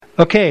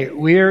Okay,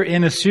 we're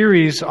in a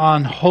series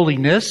on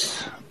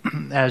holiness,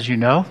 as you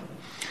know.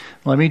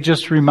 Let me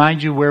just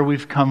remind you where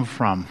we've come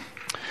from,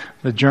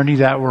 the journey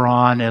that we're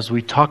on as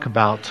we talk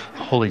about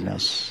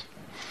holiness.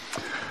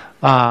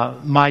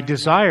 My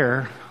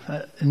desire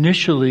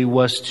initially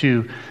was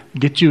to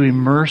get you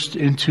immersed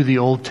into the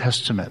Old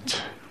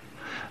Testament.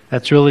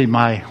 That's really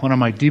one of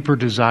my deeper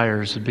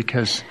desires,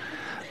 because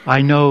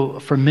I know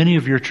from many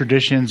of your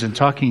traditions and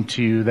talking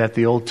to you that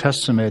the Old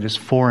Testament is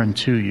foreign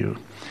to you.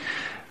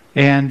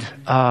 And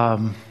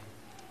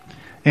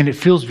it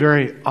feels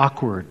very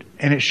awkward,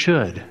 and it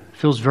should. It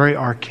feels very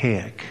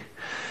archaic.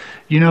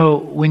 You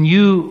know,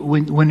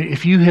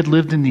 if you had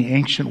lived in the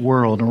ancient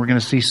world, and we're going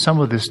to see some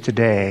of this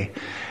today,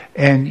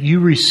 and you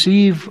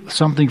receive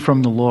something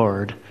from the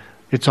Lord,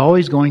 it's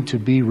always going to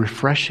be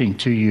refreshing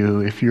to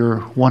you if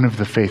you're one of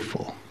the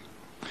faithful.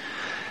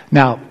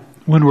 Now,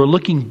 when we're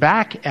looking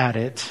back at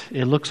it,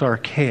 it looks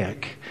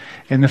archaic.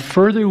 And the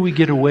further we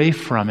get away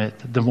from it,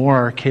 the more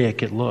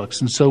archaic it looks.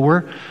 And so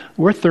we're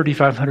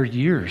 3,500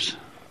 years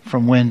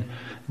from when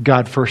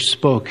God first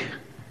spoke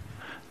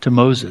to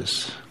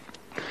Moses.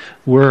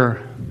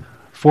 We're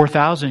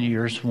 4,000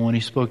 years from when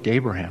he spoke to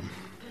Abraham,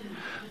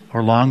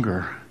 or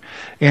longer.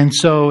 And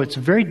so it's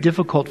very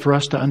difficult for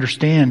us to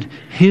understand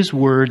his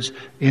words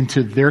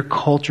into their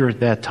culture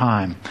at that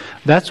time.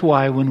 That's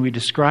why when we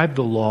describe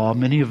the law,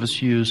 many of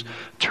us use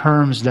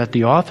terms that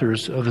the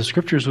authors of the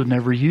scriptures would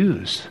never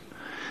use,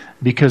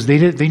 because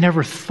they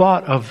never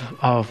thought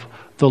of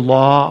the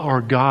law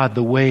or God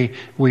the way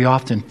we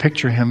often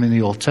picture him in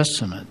the Old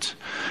Testament.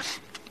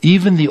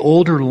 Even the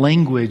older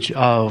language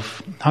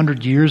of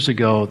 100 years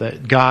ago,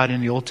 that God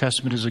in the Old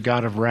Testament is a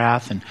God of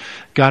wrath and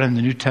God in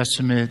the New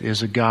Testament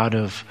is a God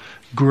of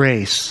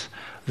grace,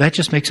 that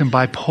just makes him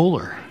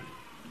bipolar.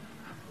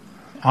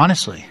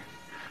 Honestly,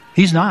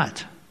 he's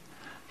not.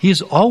 He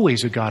is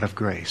always a God of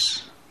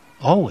grace,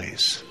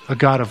 always a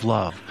God of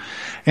love.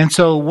 And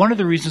so one of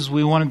the reasons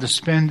we wanted to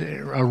spend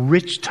a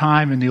rich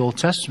time in the Old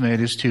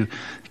Testament is to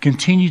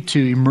continue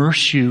to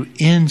immerse you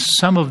in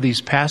some of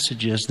these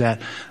passages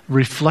that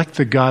reflect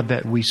the God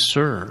that we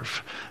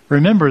serve.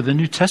 Remember, the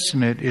New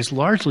Testament is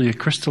largely a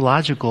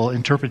Christological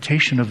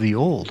interpretation of the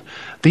Old.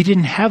 They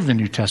didn't have the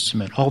New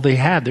Testament. All they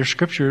had, their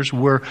scriptures,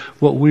 were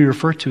what we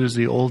refer to as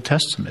the Old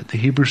Testament, the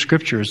Hebrew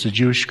scriptures, the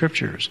Jewish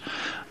scriptures.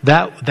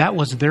 That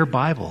was their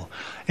Bible.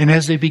 And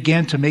as they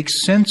began to make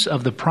sense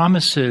of the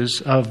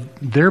promises of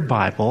their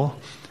Bible,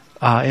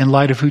 in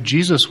light of who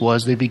Jesus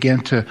was, they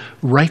began to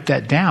write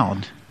that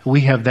down.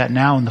 We have that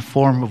now in the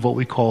form of what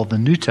we call the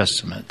New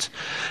Testament.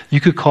 You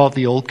could call it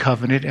the Old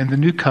Covenant and the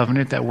New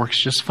Covenant. That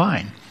works just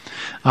fine.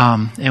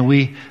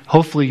 And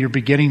hopefully you're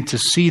beginning to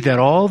see that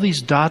all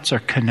these dots are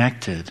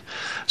connected.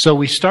 So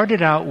we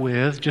started out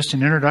with just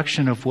an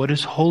introduction of what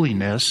is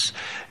holiness.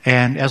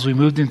 And as we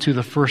moved into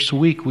the first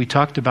week, we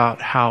talked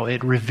about how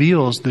it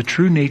reveals the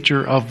true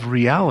nature of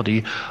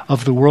reality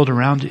of the world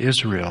around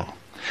Israel.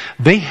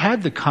 They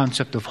had the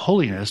concept of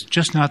holiness,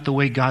 just not the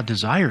way God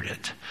desired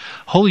it.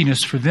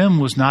 Holiness for them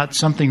was not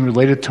something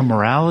related to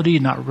morality,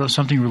 not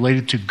something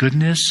related to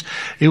goodness.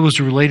 It was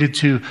related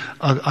to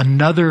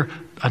another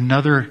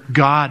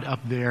God up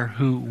there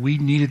who we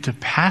needed to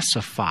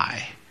pacify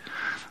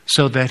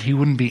so that he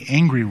wouldn't be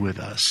angry with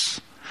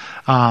us.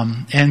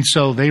 And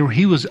so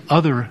he was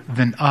other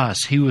than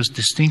us. He was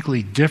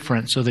distinctly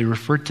different, so they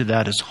referred to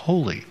that as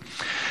holy.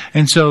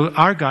 And so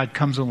our God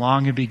comes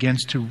along and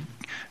begins to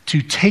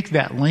take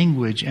that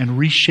language and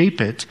reshape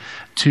it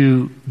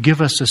to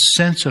give us a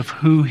sense of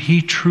who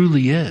he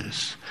truly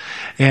is.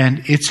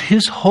 And it's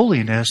his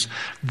holiness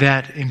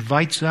that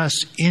invites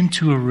us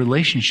into a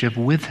relationship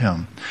with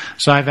him.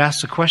 So I've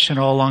asked the question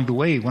all along the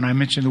way, when I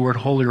mention the word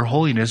holy or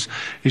holiness,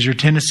 is your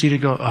tendency to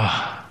go,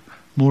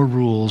 more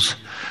rules.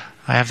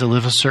 I have to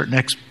live a certain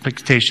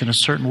expectation, a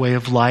certain way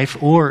of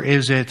life. Or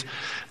is it,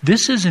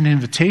 this is an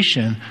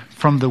invitation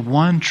from the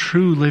one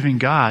true living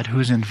God who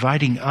is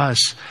inviting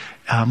us,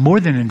 more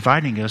than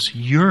inviting us,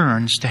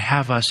 yearns to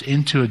have us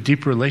into a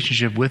deep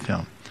relationship with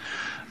him.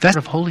 That's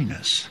of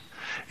holiness,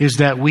 is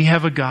that we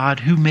have a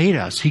God who made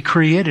us. He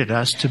created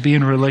us to be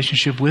in a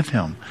relationship with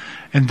him.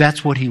 And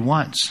that's what he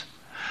wants.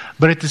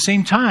 But at the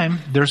same time,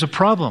 there's a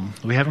problem.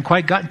 We haven't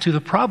quite gotten to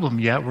the problem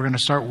yet. We're going to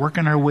start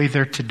working our way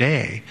there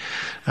today.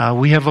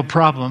 We have a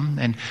problem,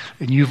 and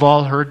you've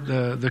all heard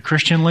the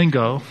Christian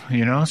lingo,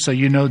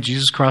 so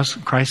Jesus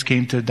Christ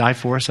came to die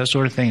for us, that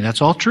sort of thing.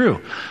 That's all true.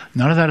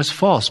 None of that is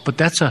false, but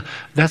that's a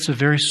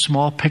very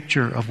small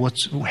picture of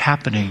what's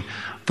happening.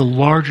 The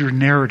larger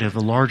narrative,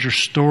 the larger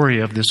story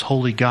of this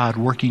holy God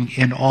working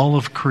in all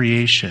of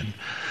creation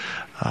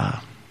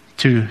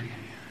to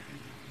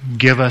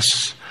give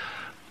us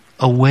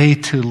a way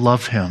to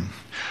love him.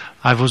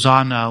 I was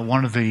on I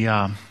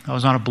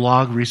was on a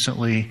blog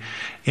recently,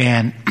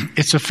 and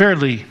it's a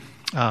fairly,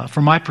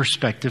 from my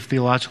perspective,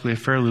 theologically, a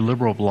fairly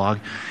liberal blog.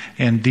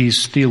 And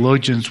these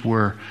theologians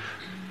were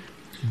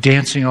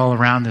dancing all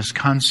around this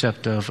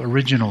concept of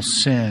original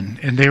sin.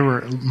 And they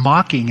were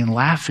mocking and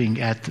laughing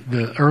at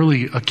the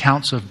early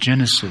accounts of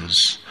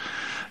Genesis.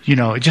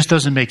 It just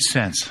doesn't make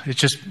sense. It's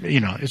just,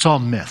 it's all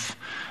myth.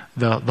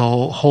 the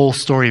whole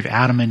story of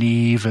Adam and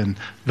Eve and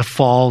the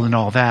fall and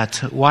all that.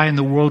 Why in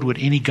the world would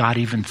any God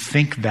even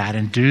think that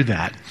and do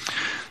that?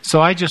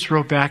 So I just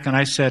wrote back and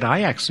I said,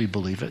 I actually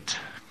believe it.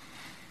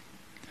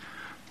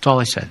 That's all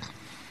I said.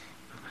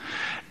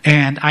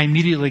 And I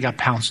immediately got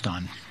pounced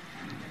on.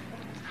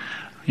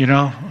 You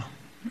know,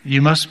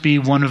 you must be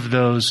one of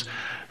those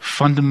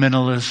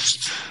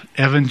fundamentalist,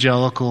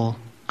 evangelical,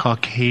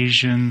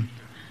 Caucasian,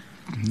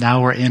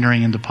 now we're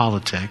entering into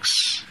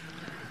politics,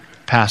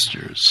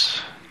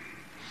 pastors.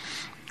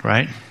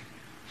 Right?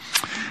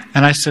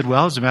 And I said,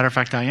 well, as a matter of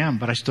fact, I am,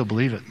 but I still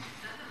believe it.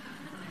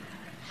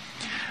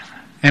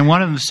 And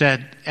one of them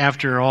said,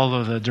 after all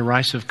of the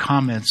derisive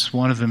comments,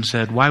 one of them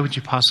said, why would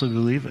you possibly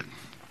believe it?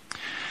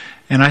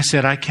 And I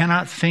said, I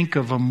cannot think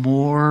of a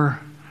more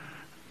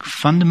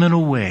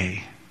fundamental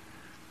way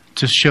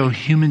to show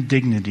human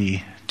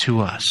dignity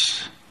to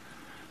us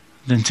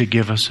than to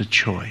give us a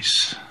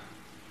choice.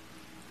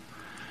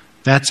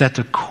 That's at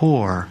the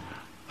core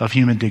of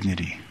human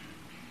dignity,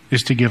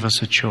 is to give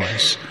us a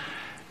choice.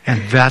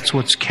 And that's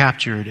what's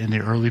captured in the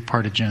early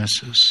part of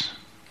Genesis.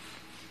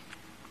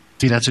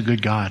 See, that's a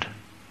good God.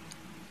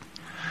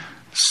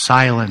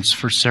 Silence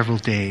for several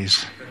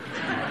days.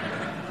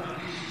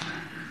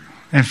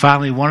 And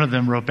finally, one of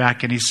them wrote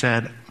back and he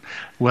said,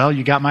 well,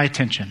 you got my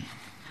attention.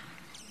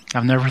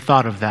 I've never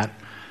thought of that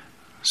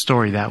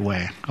story that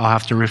way. I'll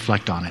have to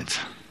reflect on it.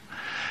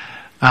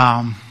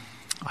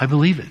 I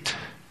believe it.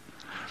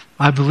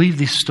 I believe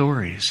these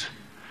stories.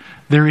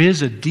 There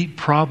is a deep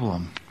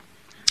problem.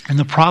 And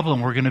the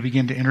problem, we're going to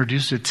begin to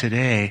introduce it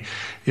today,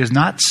 is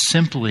not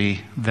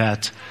simply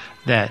that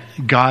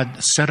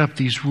God set up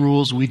these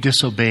rules, we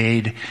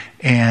disobeyed,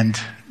 and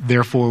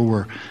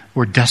therefore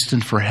we're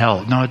destined for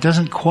hell. No, it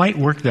doesn't quite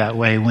work that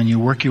way when you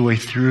work your way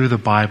through the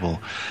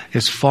Bible.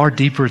 It's far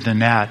deeper than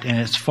that, and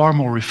it's far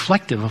more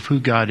reflective of who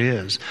God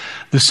is.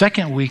 The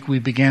second week, we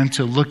began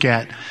to look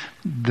at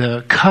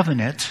the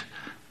covenant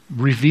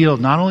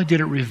revealed. Not only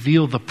did it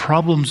reveal the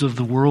problems of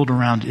the world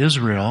around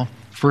Israel,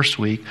 first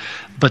week,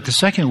 but the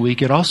second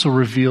week, it also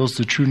reveals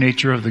the true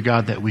nature of the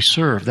God that we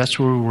serve. That's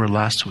where we were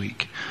last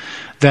week.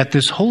 That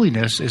this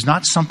holiness is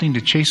not something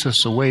to chase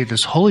us away.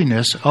 This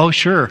holiness, oh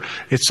sure,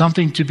 it's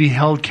something to be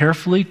held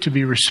carefully, to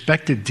be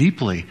respected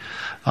deeply.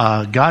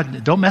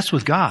 God, don't mess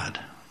with God.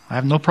 I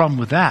have no problem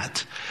with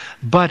that.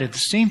 But at the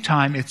same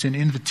time, it's an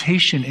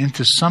invitation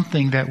into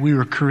something that we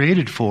were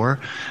created for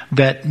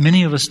that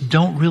many of us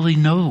don't really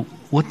know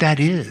what that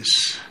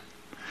is.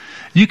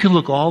 You can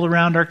look all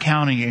around our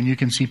county and you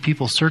can see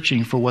people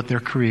searching for what they're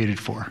created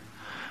for.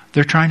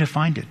 They're trying to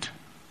find it.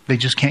 They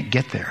just can't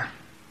get there.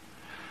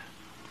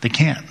 They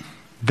can't.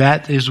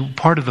 That is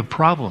part of the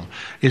problem,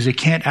 is they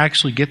can't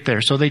actually get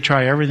there. So they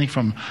try everything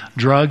from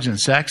drugs and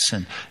sex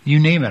and you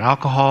name it,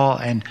 alcohol,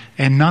 and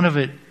none of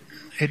it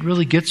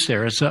really gets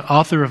there. As the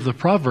author of the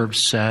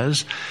Proverbs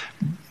says,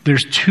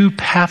 there's two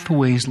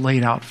pathways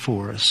laid out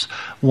for us.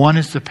 One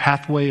is the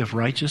pathway of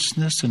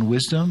righteousness and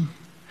wisdom.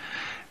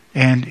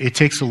 And it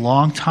takes a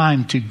long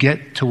time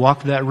to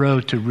walk that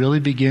road to really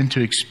begin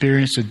to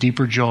experience a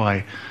deeper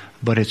joy,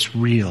 but it's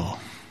real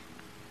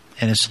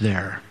and it's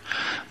there.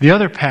 The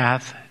other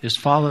path is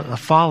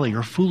folly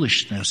or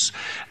foolishness.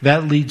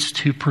 That leads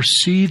to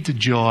perceived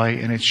joy,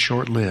 and it's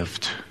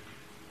short-lived.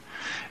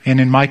 And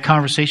in my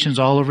conversations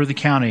all over the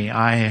county,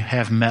 I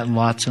have met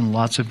lots and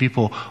lots of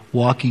people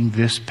walking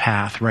this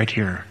path right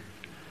here.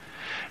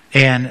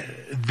 And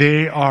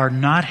they are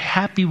not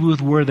happy with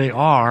where they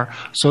are,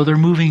 so they're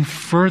moving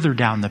further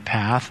down the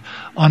path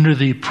under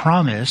the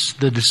promise,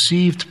 the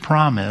deceived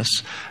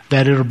promise,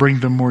 that it'll bring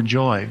them more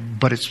joy.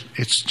 But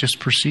it's just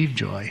perceived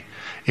joy.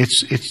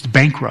 It's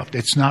bankrupt.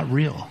 It's not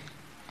real.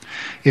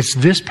 It's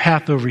this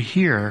path over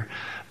here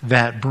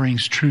that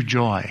brings true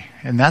joy.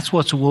 And that's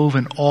what's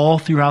woven all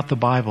throughout the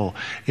Bible,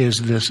 is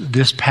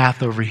this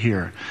path over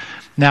here.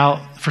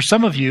 Now, for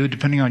some of you,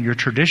 depending on your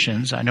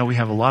traditions, I know we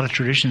have a lot of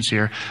traditions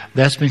here,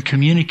 that's been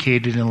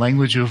communicated in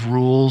language of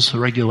rules,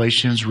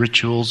 regulations,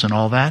 rituals, and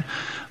all that.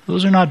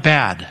 Those are not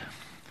bad.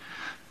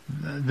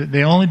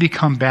 They only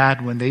become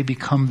bad when they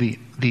become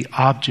the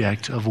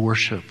object of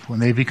worship, when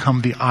they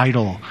become the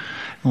idol,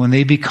 when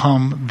they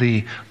become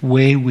the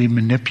way we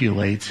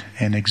manipulate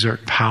and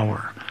exert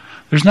power.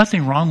 There's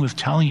nothing wrong with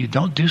telling you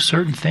don't do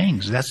certain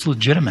things. That's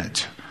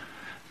legitimate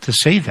to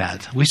say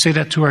that. We say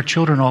that to our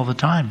children all the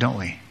time, don't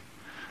we?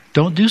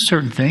 Don't do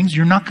certain things.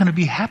 You're not going to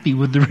be happy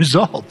with the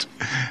result.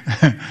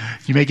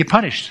 You may get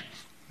punished,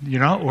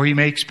 or you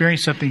may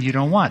experience something you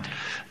don't want.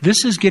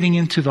 This is getting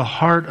into the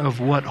heart of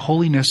what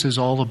holiness is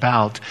all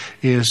about.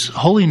 Is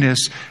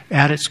holiness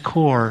at its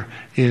core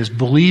is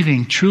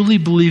truly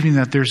believing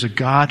that there's a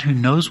God who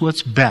knows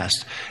what's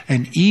best.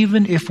 And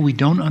even if we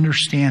don't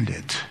understand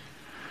it,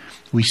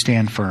 we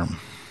stand firm.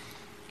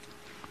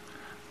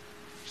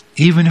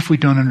 Even if we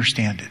don't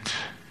understand it.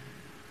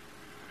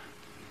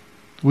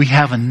 We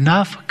have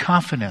enough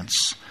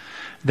confidence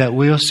that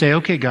we'll say,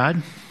 okay,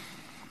 God,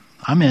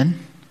 I'm in.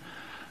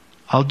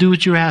 I'll do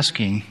what you're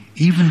asking,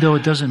 even though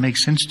it doesn't make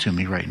sense to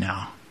me right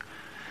now.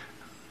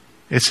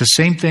 It's the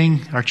same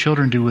thing our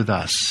children do with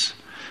us.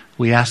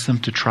 we ask them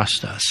to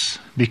trust us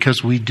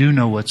because we do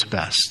know what's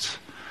best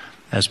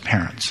as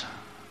parents.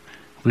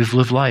 We've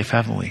lived life,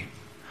 haven't we?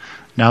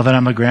 Now that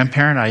I'm a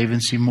grandparent, I even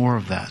see more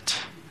of that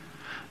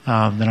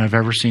than I've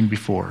ever seen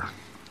before.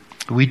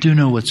 We do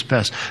know what's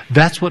best.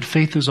 That's what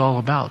faith is all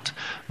about.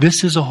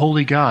 This is a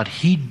holy God.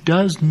 He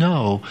does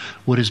know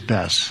what is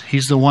best.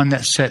 He's the one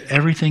that set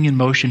everything in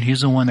motion.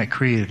 He's the one that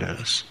created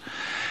us.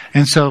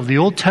 And so the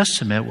Old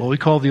Testament, what we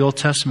call the Old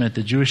Testament,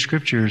 the Jewish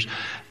scriptures,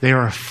 they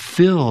are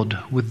filled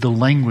with the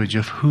language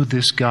of who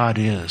this God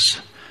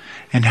is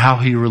and how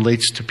he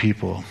relates to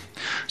people.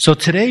 So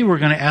today we're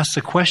going to ask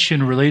the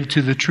question related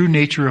to the true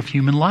nature of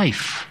human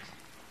life.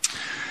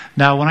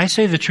 Now, when I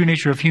say the true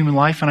nature of human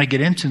life and I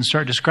get into and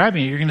start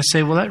describing it, you're going to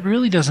say, well, that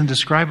really doesn't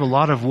describe a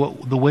lot of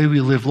the way we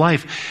live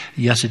life.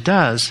 Yes, it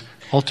does,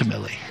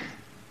 ultimately.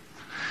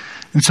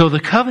 And so the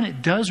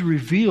covenant does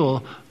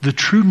reveal the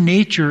true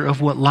nature of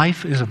what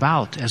life is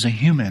about as a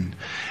human.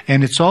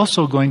 And it's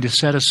also going to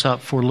set us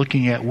up for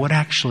looking at what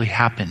actually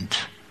happened.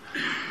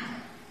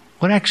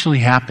 What actually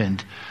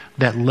happened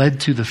that led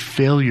to the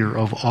failure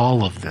of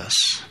all of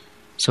this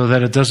so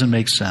that it doesn't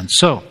make sense.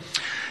 So,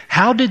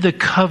 how did the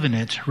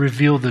covenant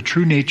reveal the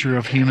true nature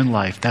of human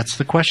life? That's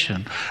the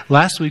question.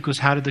 Last week was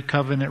how did the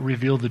covenant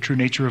reveal the true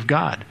nature of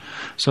God?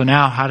 So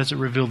now, how does it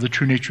reveal the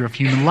true nature of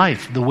human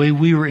life? The way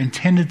we were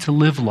intended to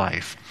live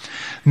life.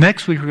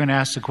 Next week, we're going to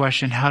ask the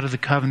question, how did the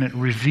covenant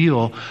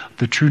reveal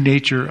the true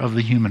nature of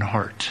the human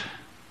heart?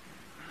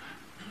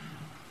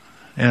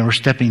 And we're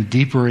stepping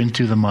deeper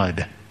into the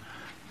mud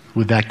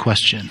with that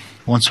question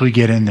once we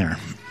get in there.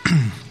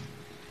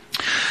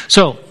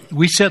 So,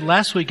 we said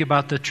last week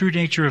about the true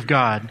nature of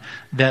God,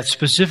 that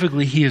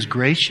specifically He is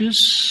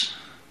gracious,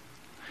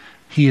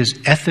 He is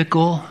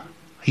ethical,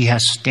 He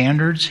has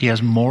standards, He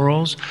has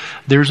morals.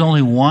 There's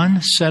only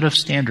one set of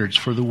standards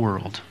for the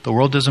world. The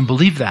world doesn't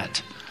believe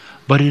that,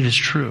 but it is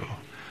true.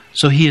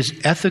 So He is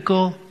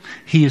ethical,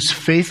 He is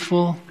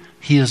faithful,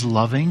 He is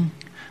loving.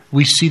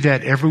 We see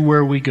that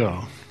everywhere we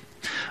go.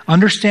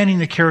 Understanding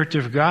the character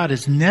of God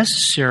is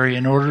necessary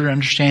in order to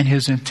understand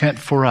His intent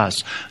for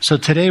us. So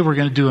today we're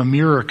going to do a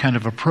mirror kind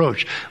of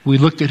approach. We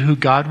looked at who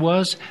God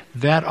was.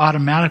 That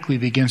automatically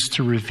begins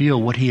to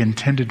reveal what He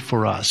intended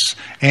for us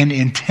and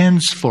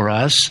intends for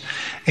us.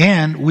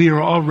 And we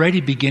are already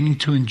beginning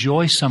to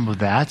enjoy some of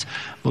that,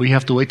 but we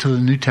have to wait till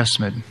the New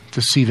Testament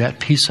to see that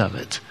piece of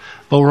it.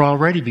 But we're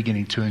already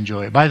beginning to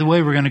enjoy it. By the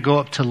way, we're going to go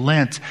up to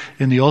Lent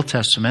in the Old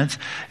Testament,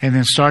 and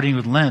then starting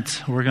with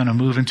Lent, we're going to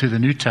move into the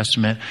New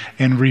Testament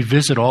and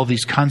revisit all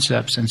these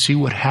concepts and see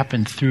what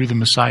happened through the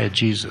Messiah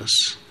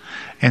Jesus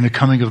and the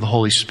coming of the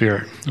Holy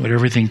Spirit, when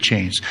everything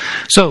changed.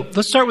 So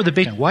let's start with the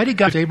basic. Why did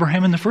God choose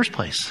Abraham in the first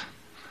place?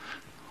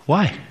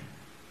 Why?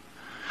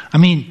 I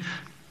mean,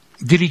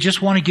 did He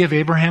just want to give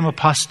Abraham a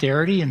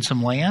posterity and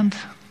some land?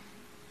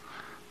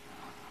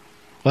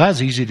 Well,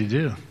 that's easy to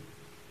do.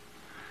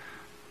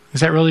 Is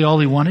that really all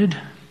He wanted?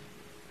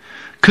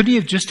 Could He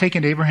have just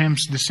taken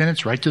Abraham's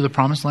descendants right to the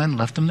promised land and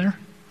left them there?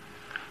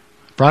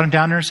 Brought them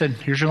down there and said,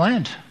 here's your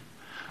land.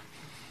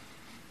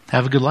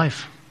 Have a good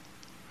life.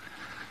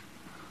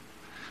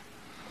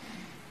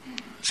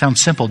 Sounds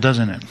simple,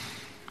 doesn't it?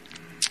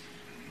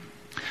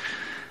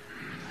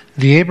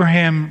 The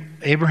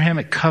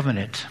Abrahamic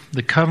covenant,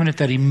 the covenant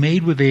that He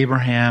made with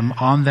Abraham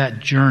on that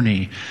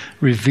journey,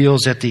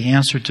 reveals that the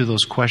answer to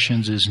those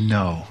questions is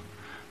no.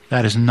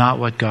 That is not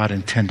what God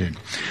intended.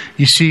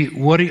 You see,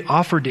 what He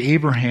offered to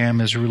Abraham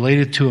is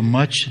related to a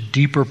much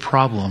deeper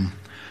problem.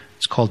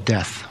 It's called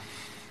death.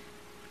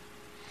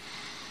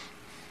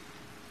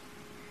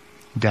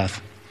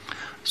 Death.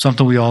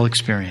 Something we all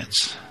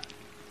experience.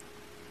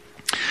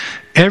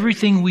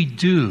 Everything we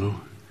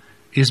do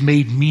is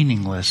made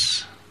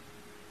meaningless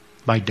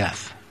by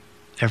death.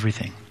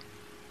 Everything.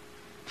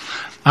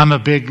 I'm a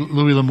big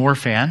Louis L'Amour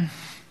fan.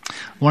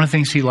 One of the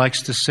things he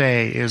likes to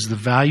say is the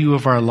value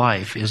of our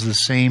life is the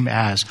same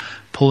as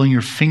pulling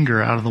your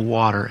finger out of the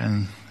water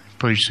and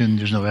pretty soon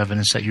there's no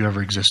evidence that you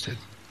ever existed.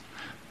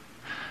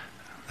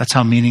 That's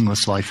how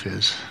meaningless life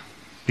is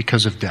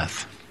because of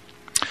death.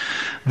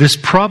 This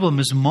problem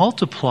is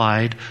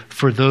multiplied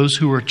for those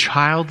who are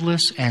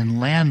childless and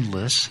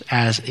landless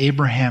as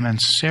Abraham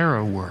and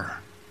Sarah were.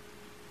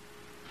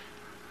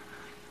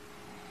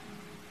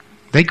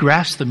 They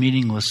grasped the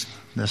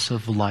meaninglessness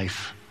of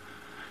life.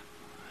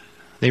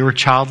 They were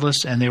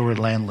childless and they were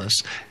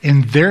landless.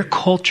 In their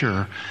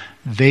culture,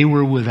 they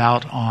were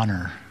without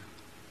honor.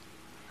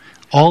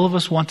 All of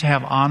us want to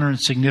have honor and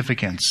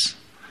significance.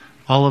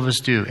 All of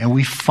us do. And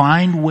we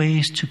find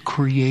ways to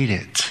create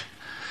it.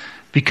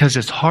 Because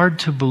it's hard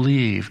to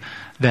believe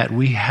that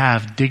we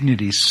have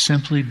dignity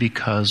simply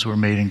because we're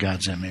made in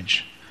God's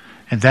image.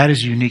 And that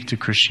is unique to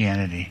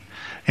Christianity.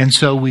 And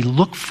so we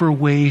look for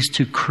ways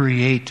to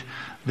create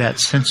that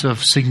sense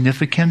of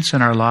significance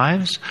in our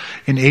lives.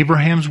 In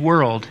Abraham's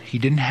world, he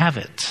didn't have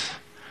it.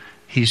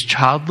 He's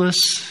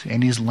childless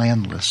and he's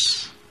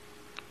landless.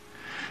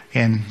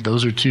 And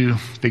those are two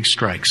big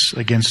strikes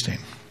against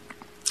him.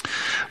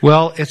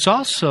 Well, it's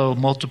also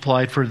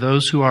multiplied for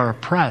those who are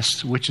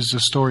oppressed, which is the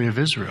story of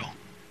Israel.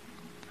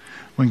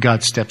 When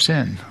God steps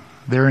in,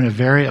 They're in a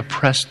very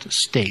oppressed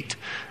state,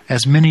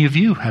 as many of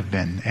you have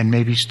been and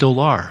maybe still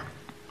are.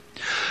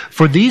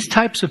 For these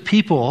types of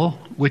people,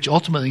 which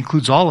ultimately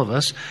includes all of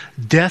us,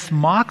 death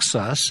mocks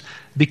us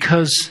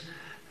because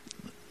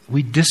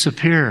we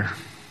disappear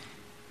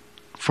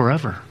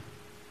forever.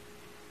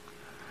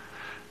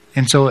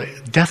 And so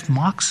death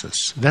mocks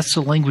us. That's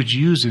the language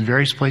used in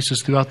various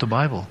places throughout the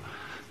Bible.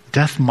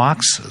 Death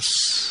mocks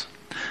us.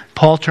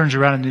 Paul turns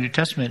around in the New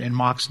Testament and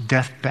mocks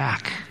death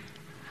back.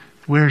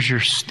 Where's your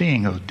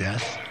sting, O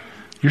death?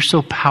 You're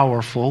so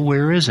powerful.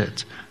 Where is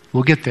it?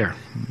 We'll get there.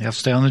 You have to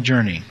stay on the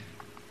journey.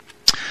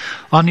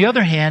 On the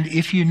other hand,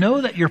 if you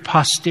know that your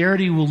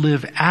posterity will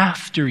live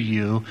after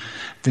you,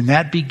 then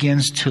that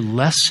begins to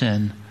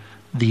lessen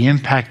the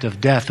impact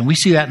of death. And we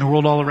see that in the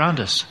world all around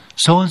us.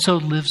 So-and-so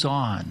lives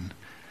on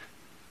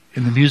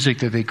in the music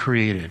that they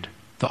created,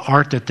 the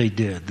art that they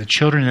did, the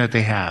children that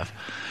they have.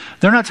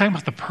 They're not talking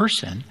about the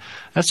person.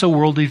 That's a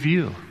worldly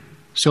view.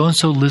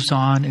 So-and-so lives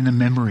on in the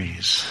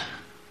memories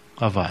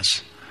of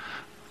us.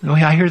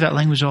 I hear that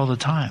language all the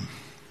time.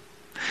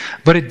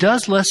 But it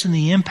does lessen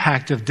the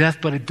impact of death,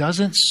 but it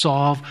doesn't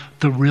solve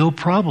the real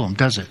problem,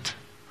 does it?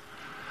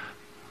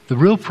 The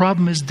real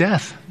problem is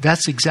death.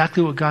 That's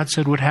exactly what God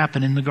said would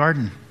happen in the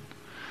garden.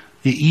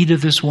 You eat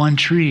of this one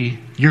tree,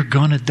 you're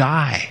going to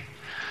die.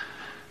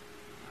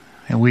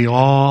 And we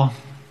all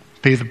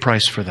pay the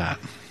price for that.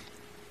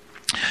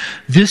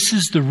 This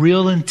is the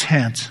real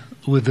intent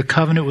with the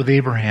covenant with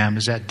Abraham,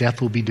 is that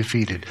death will be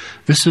defeated.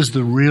 This is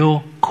the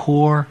real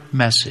core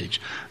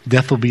message.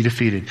 Death will be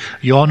defeated.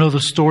 You all know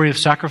the story of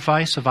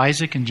sacrifice of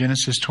Isaac in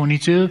Genesis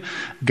 22.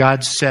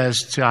 God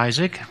says to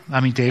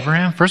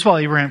Abraham, first of all,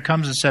 Abraham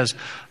comes and says,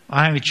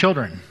 I have any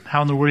children.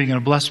 How in the world are you going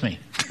to bless me?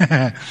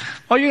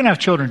 Oh, you're going to have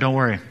children, don't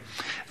worry.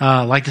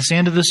 Like the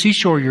sand of the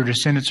seashore, your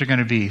descendants are going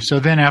to be.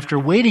 So then after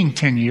waiting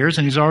 10 years,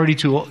 and he's already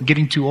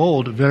getting too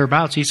old,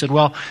 thereabouts, he said,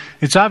 well,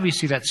 it's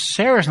obviously that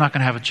Sarah's not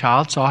going to have a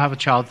child, so I'll have a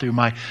child through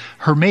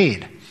her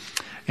maid.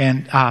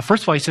 And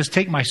first of all, he says,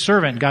 take my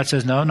servant. God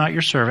says, no, not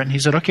your servant. And he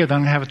said, okay, then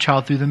I'm going to have a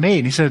child through the maid.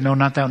 And he said, no,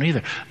 not that one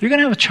either. You're going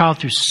to have a child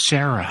through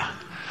Sarah.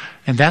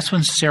 And that's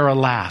when Sarah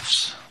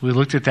laughs. We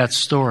looked at that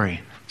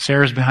story.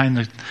 Sarah's behind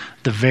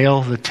the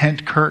veil, the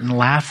tent curtain,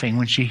 laughing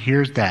when she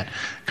hears that,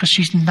 because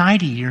she's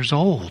 90 years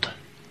old.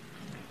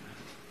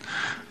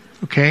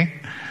 Okay?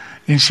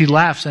 And she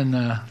laughs, and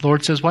the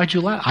Lord says, why'd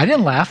you laugh? I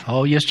didn't laugh.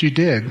 Oh, yes, you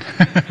did.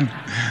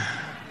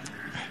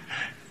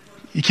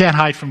 You can't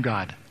hide from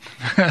God.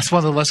 That's one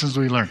of the lessons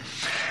we learn.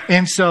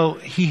 And so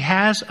he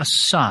has a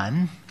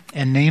son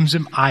and names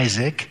him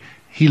Isaac.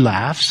 He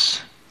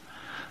laughs.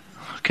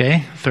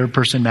 Okay? Third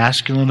person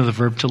masculine of the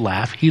verb to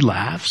laugh. He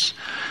laughs.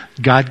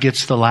 God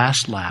gets the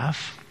last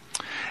laugh.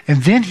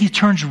 And then he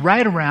turns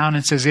right around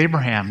and says,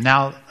 Abraham,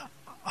 now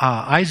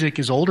Isaac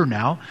is older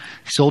now.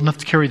 He's old enough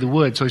to carry the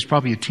wood, so he's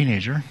probably a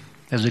teenager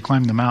as they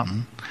climb the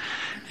mountain.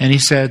 And he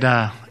said,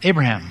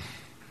 Abraham,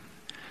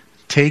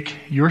 take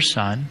your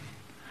son,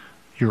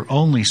 your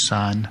only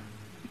son,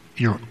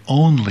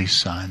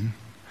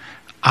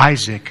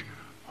 Isaac,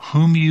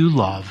 whom you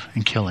love,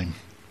 and kill him.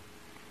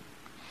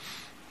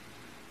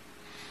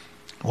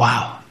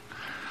 Wow.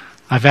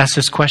 I've asked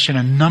this question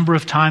a number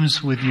of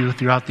times with you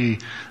throughout the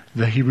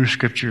Hebrew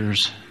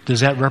Scriptures. Does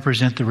that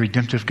represent the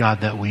redemptive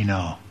God that we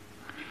know?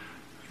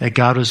 That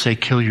God would say,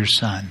 kill your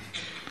son.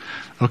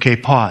 Okay,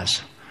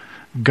 pause.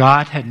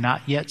 God had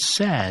not yet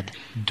said,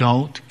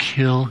 don't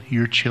kill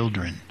your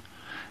children.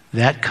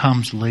 That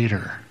comes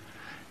later.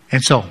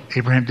 And so,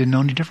 Abraham didn't know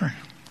any different.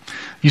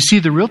 You see,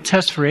 the real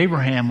test for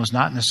Abraham was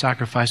not in the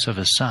sacrifice of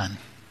his son.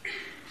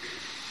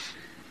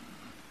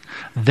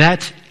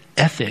 That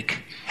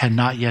ethic had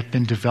not yet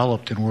been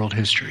developed in world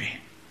history.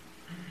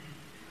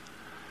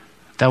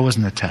 That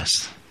wasn't the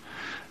test.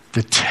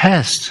 The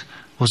test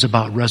was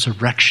about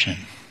resurrection.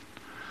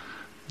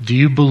 Do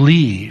you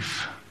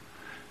believe,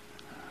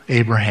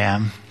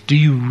 Abraham, do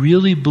you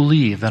really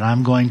believe that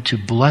I'm going to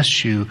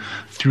bless you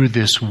through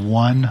this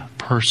one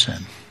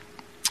person?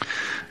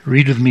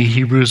 Read with me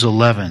Hebrews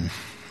 11,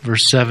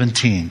 verse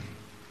 17.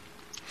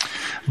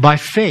 By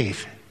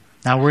faith,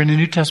 now we're in the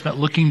New Testament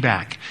looking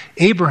back.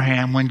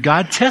 Abraham, when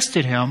God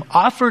tested him,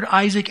 offered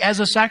Isaac as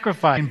a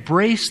sacrifice.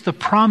 Embraced the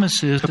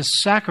promises to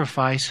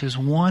sacrifice his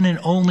one and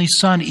only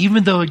son,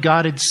 even though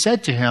God had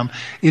said to him,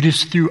 it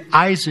is through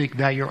Isaac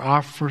that your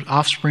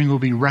offspring will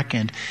be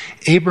reckoned.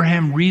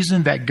 Abraham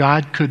reasoned that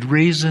God could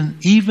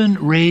even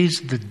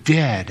raise the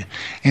dead.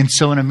 And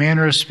so in a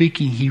manner of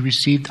speaking, he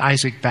received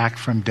Isaac back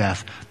from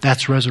death.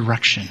 That's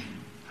resurrection.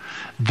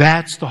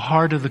 That's the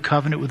heart of the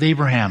covenant with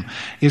Abraham,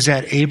 is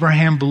that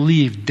Abraham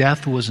believed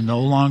death was no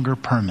longer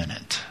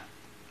permanent.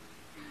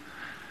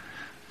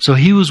 So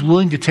he was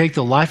willing to take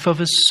the life of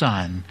his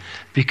son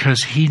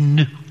because he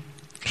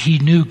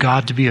knew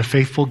God to be a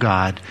faithful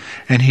God,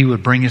 and he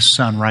would bring his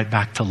son right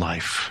back to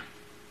life.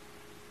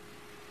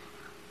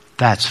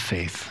 That's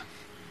faith.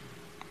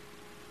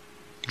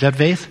 Is that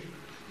faith?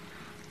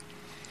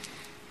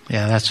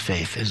 Yeah, that's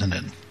faith, isn't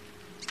it?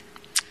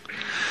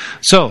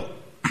 So,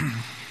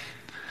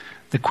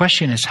 the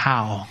question is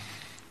how.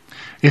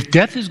 If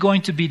death is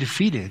going to be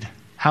defeated,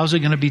 How's it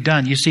going to be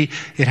done? You see,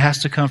 it has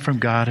to come from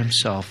God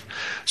himself.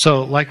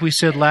 So, like we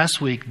said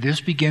last week, this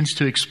begins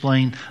to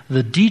explain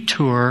the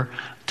detour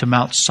to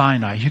Mount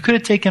Sinai. He could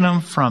have taken them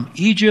from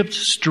Egypt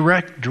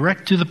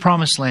direct to the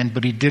Promised Land,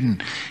 but he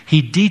didn't.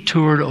 He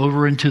detoured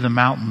over into the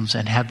mountains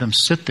and had them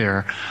sit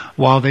there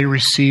while they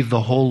received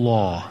the whole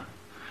law.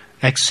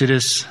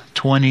 Exodus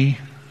 20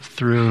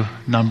 through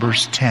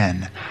Numbers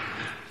 10.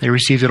 They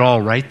received it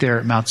all right there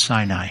at Mount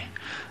Sinai.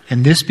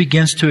 And this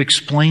begins to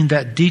explain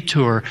that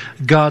detour.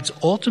 God's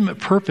ultimate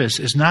purpose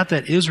is not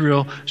that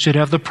Israel should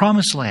have the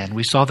promised land.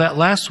 We saw that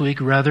last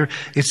week. Rather,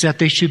 it's that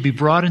they should be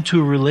brought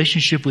into a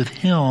relationship with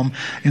him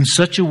in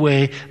such a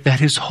way that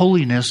his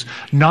holiness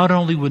not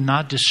only would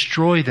not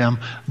destroy them,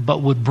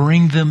 but would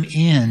bring them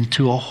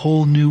into a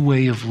whole new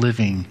way of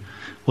living,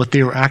 what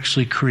they were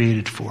actually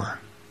created for.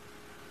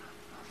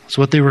 It's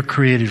what they were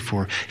created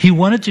for. He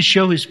wanted to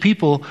show his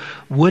people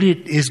what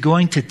it is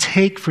going to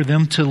take for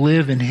them to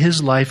live in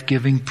his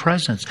life-giving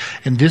presence.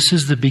 And this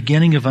is the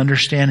beginning of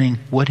understanding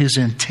what his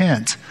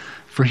intent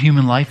for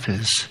human life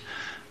is.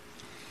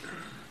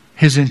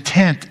 His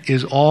intent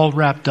is all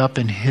wrapped up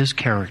in his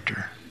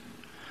character.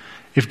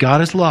 If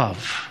God is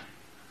love,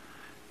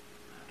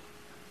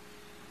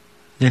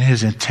 then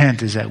his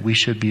intent is that we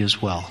should be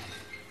as well.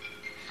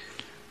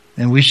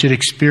 And we should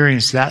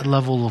experience that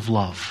level of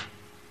love.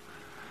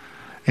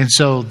 And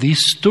so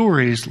these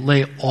stories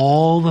lay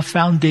all the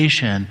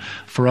foundation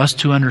for us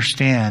to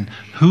understand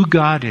who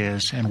God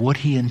is and what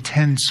he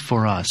intends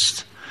for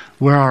us,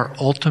 where our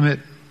ultimate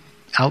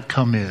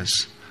outcome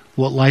is,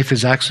 what life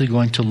is actually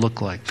going to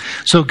look like.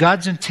 So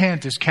God's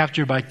intent is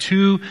captured by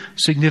two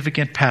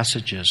significant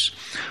passages.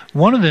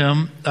 One of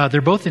them,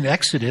 they're both in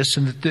Exodus,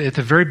 and at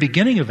the very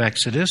beginning of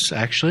Exodus,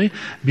 actually,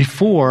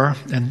 before,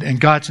 and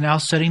God's now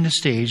setting the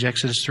stage,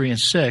 Exodus 3 and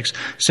 6,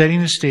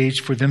 setting the stage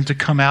for them to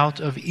come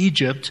out of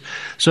Egypt.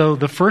 So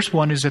the first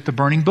one is at the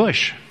burning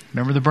bush.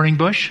 Remember the burning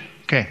bush?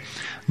 Okay.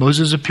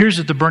 Moses appears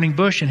at the burning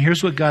bush, and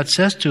here's what God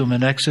says to him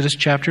in Exodus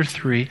chapter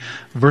 3,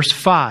 verse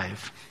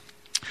 5.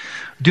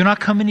 "Do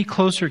not come any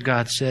closer,"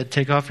 God said.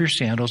 "Take off your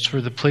sandals,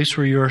 for the place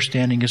where you are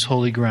standing is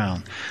holy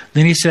ground."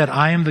 Then he said,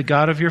 "I am the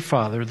God of your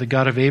father, the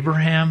God of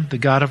Abraham, the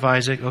God of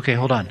Isaac." Okay,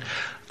 hold on.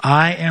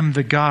 I am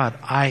the God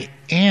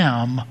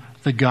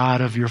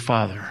of your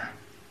father.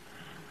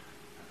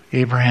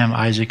 Abraham,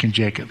 Isaac, and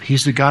Jacob.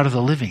 He's the God of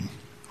the living.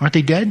 Aren't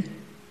they dead?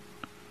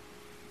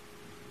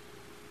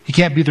 He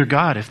can't be their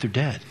God if they're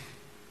dead.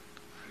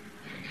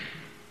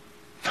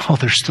 Oh,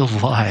 they're still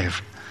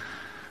alive.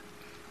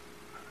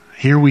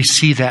 Here we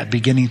see that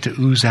beginning to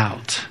ooze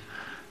out.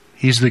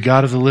 He's the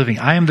God of the living.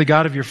 "I am the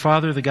God of your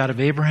father, the God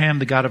of Abraham,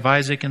 the God of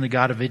Isaac, and the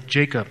God of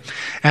Jacob."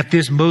 At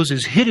this,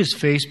 Moses hid his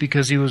face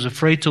because he was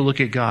afraid to look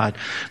at God.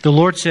 The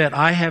Lord said,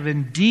 "I have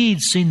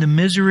indeed seen the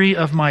misery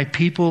of my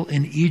people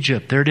in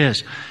Egypt." There it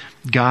is.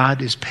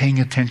 God is paying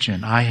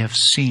attention. I have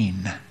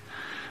seen.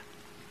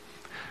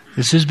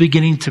 This is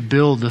beginning to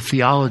build the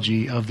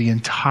theology of the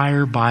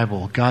entire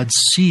Bible. God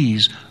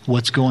sees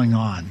what's going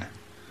on.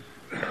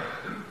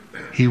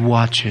 He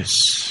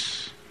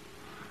watches.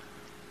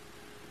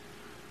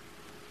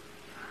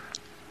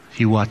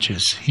 He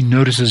watches. He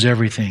notices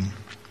everything.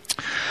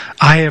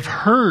 "I have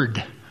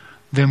heard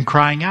them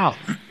crying out."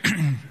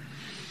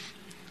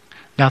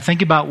 Now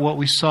think about what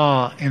we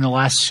saw in the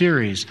last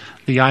series.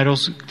 The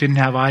idols didn't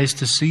have eyes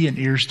to see and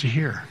ears to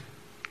hear.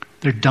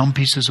 They're dumb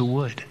pieces of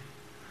wood.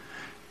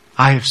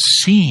 "I have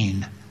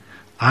seen,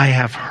 I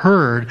have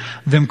heard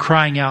them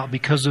crying out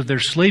because of their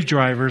slave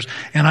drivers,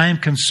 and I am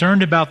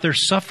concerned about their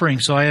suffering,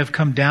 so I have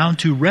come down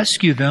to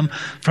rescue them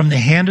from the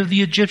hand of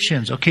the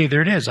Egyptians." Okay,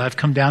 there it is. I've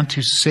come down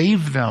to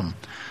save them.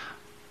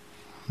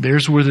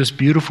 There's where this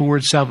beautiful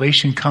word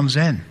salvation comes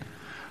in.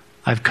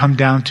 I've come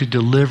down to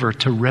deliver,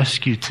 to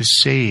rescue, to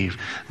save.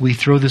 We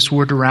throw this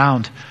word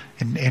around,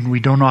 and we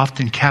don't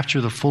often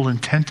capture the full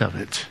intent of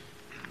it.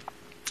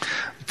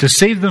 To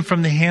save them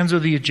from the hands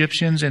of the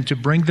Egyptians and to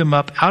bring them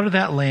up out of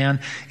that land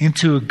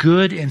into a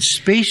good and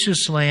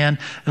spacious land,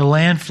 a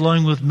land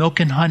flowing with milk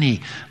and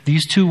honey.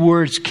 These two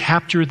words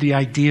capture the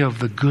idea of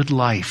the good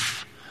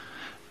life.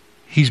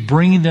 He's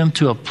bringing them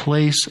to a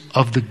place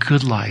of the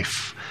good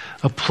life,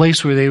 a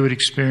place where they would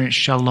experience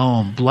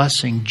shalom,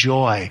 blessing,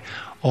 joy,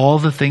 all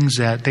the things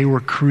that they were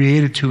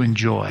created to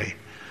enjoy.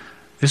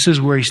 This is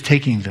where he's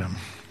taking them.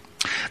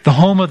 The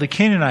home of the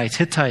Canaanites,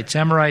 Hittites,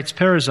 Amorites,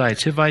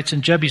 Perizzites, Hivites,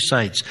 and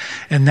Jebusites.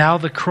 "And now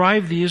the cry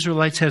of the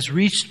Israelites has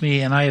reached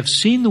me, and I have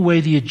seen the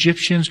way the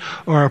Egyptians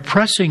are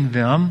oppressing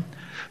them.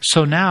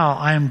 So now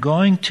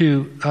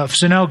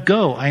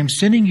go. I am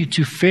sending you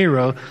to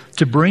Pharaoh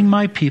to bring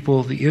my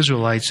people, the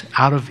Israelites,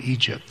 out of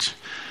Egypt."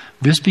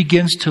 This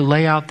begins to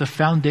lay out the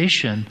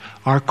foundation,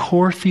 our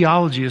core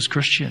theology as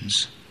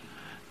Christians.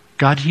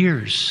 God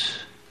hears.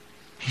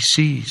 He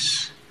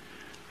sees.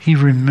 He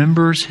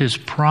remembers his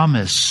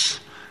promise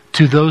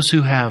to those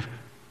who have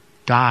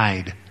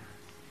died.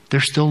 They're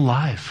still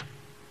alive.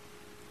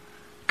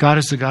 God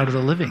is the God of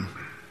the living.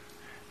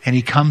 And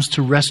he comes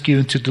to rescue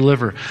and to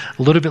deliver.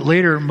 A little bit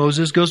later,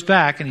 Moses goes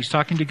back and he's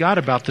talking to God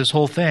about this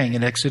whole thing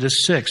in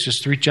Exodus 6,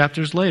 just 3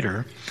 chapters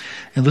later.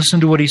 And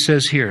listen to what he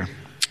says here.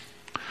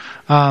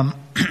 I'm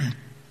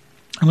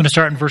going to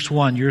start in verse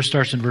 1. Yours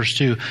starts in verse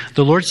 2.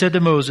 The Lord said to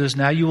Moses,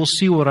 now you will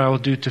see what I will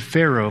do to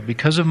Pharaoh.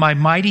 Because of my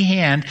mighty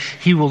hand,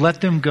 he will let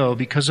them go.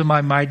 Because of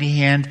my mighty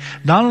hand,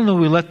 not only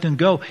will he let them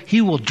go,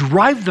 he will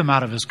drive them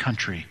out of his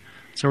country.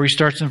 So he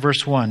starts in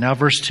verse 1. Now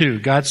verse 2.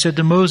 God said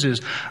to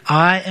Moses,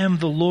 I am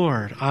the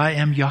Lord. I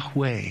am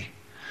Yahweh.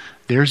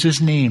 There's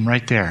his name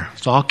right there.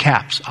 It's all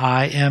caps.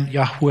 I am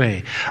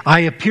Yahweh. I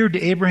appeared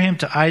to Abraham,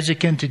 to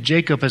Isaac, and to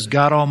Jacob as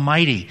God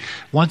Almighty.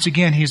 Once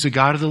again, he's the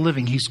God of the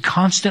living. He's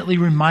constantly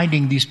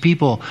reminding these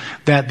people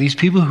that these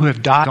people who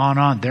have died, gone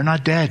on, they're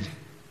not dead.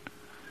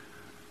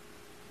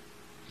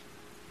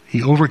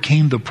 He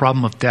overcame the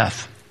problem of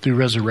death through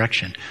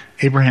resurrection.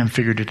 Abraham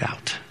figured it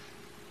out.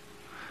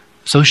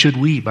 So should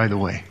we, by the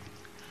way.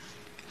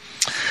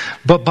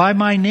 But by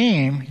my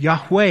name,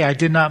 Yahweh, I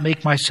did not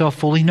make myself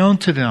fully known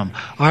to them.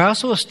 I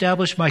also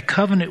established my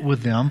covenant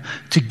with them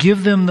to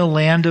give them the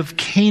land of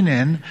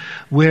Canaan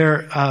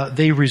where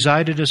they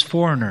resided as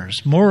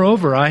foreigners.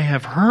 Moreover, I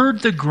have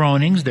heard the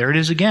groanings. There it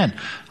is again.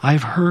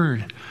 I've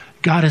heard.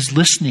 God is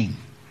listening.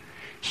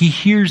 He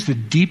hears the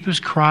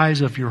deepest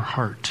cries of your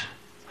heart.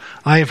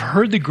 I have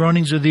heard the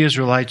groanings of the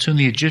Israelites, whom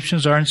the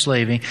Egyptians are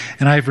enslaving,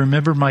 and I have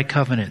remembered my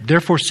covenant.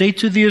 Therefore say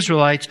to the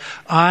Israelites,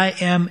 I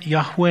am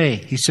Yahweh.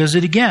 He says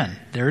it again.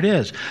 There it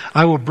is.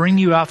 I will bring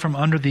you out from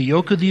under the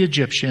yoke of the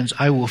Egyptians.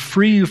 I will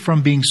free you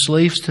from being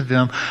slaves to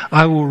them.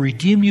 I will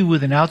redeem you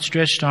with an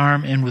outstretched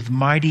arm and with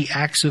mighty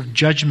acts of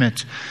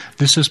judgment.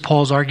 This is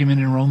Paul's argument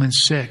in Romans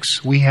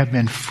 6. We have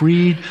been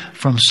freed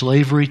from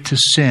slavery to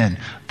sin.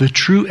 The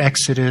true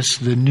Exodus,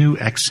 the new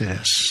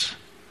Exodus.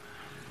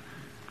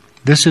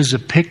 This is a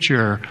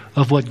picture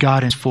of what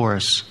God is for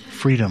us.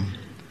 Freedom.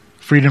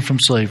 Freedom from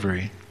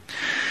slavery.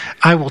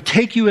 I will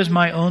take you as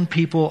my own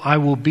people. I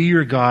will be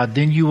your God.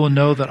 Then you will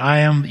know that I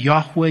am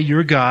Yahweh,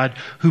 your God,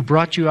 who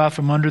brought you out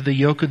from under the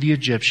yoke of the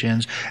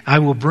Egyptians. I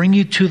will bring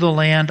you to the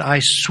land I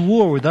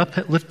swore with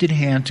uplifted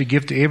hand to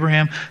give to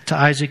Abraham, to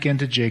Isaac, and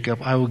to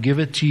Jacob. I will give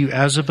it to you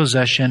as a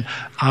possession.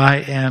 I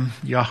am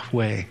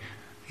Yahweh.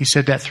 He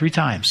said that 3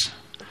 times.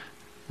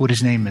 What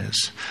his name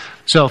is.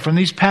 So from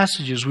these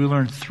passages we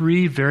learn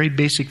 3 very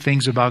basic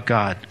things about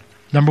God.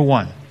 Number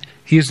 1,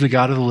 he is the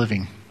God of the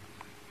living.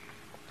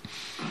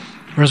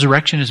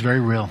 Resurrection is very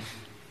real.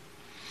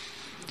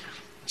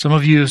 Some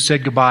of you have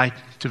said goodbye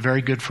to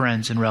very good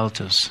friends and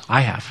relatives. I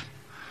have.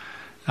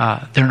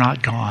 They're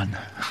not gone.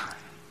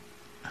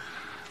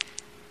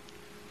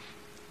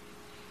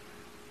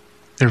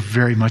 They're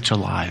very much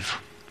alive.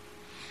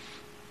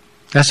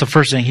 That's the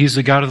first thing. He's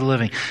the God of the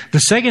living.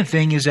 The second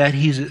thing is that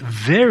he's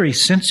very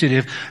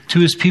sensitive to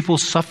his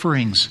people's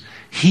sufferings.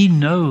 He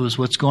knows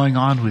what's going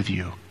on with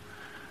you.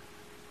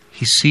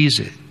 He sees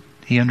it.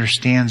 He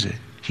understands it.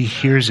 He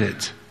hears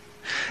it.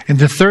 And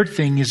the third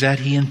thing is that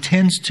he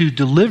intends to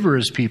deliver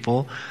his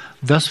people,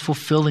 thus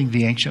fulfilling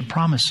the ancient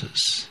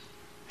promises.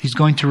 He's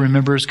going to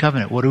remember his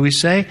covenant. What do we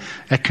say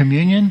at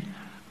communion?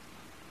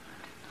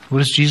 What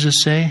does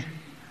Jesus say?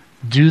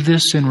 Do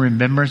this in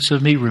remembrance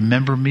of me.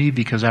 Remember me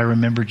because I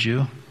remembered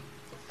you.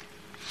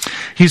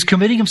 He's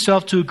committing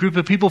himself to a group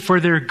of people for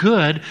their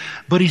good,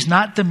 but he's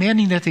not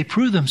demanding that they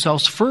prove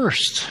themselves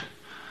first.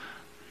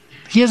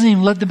 He hasn't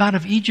even led them out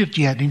of Egypt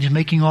yet, and he's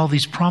making all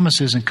these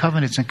promises and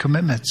covenants and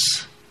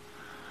commitments.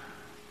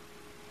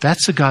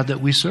 That's the God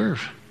that we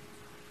serve.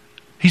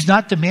 He's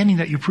not demanding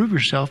that you prove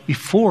yourself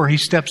before he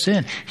steps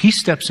in. He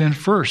steps in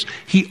first.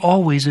 He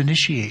always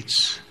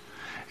initiates.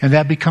 And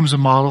that becomes a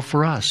model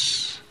for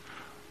us.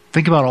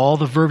 Think about all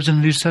the verbs in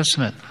the New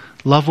Testament.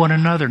 Love one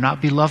another,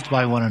 not be loved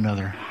by one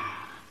another.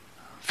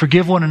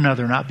 Forgive one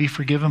another, not be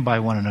forgiven by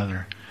one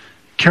another.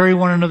 Carry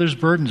one another's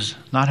burdens,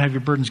 not have your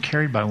burdens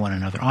carried by one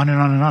another. On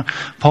and on and on.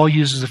 Paul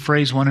uses the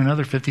phrase one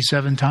another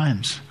 57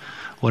 times.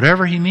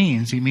 Whatever he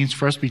means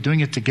for us to be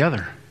doing it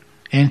together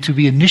and to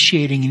be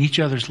initiating in each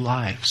other's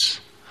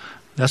lives.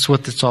 That's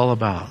what it's all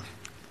about.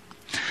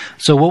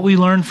 So what we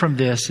learn from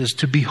this is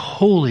to be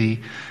holy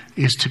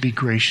is to be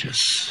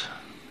gracious.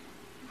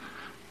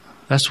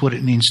 That's what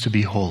it means to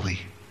be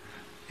holy.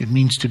 It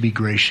means to be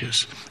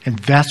gracious. And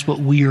that's what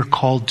we are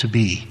called to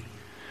be.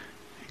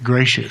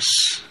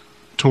 Gracious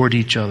toward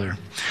each other.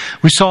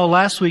 We saw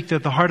last week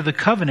that the heart of the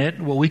covenant,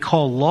 what we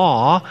call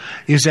law,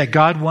 is that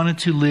God wanted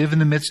to live in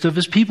the midst of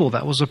his people.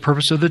 That was the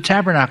purpose of the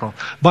tabernacle.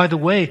 By the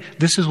way,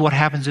 this is what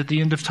happens at the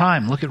end of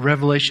time. Look at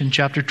Revelation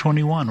chapter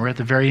 21. We're at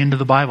the very end of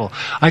the Bible.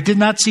 I did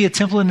not see a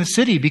temple in the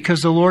city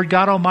because the Lord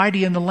God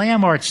Almighty and the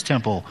Lamb are its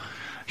temple.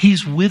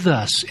 He's with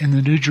us in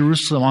the New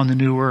Jerusalem on the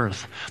new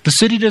earth. The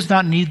city does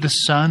not need the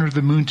sun or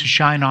the moon to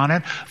shine on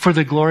it, for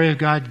the glory of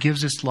God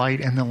gives its light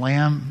and the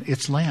Lamb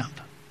its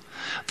lamp.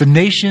 The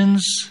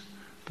nations,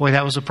 boy,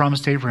 that was a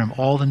promise to Abraham.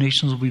 All the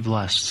nations will be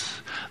blessed.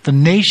 The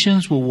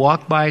nations will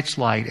walk by its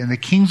light, and the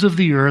kings of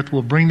the earth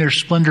will bring their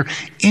splendor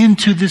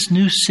into this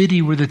new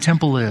city where the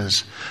temple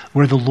is,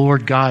 where the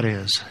Lord God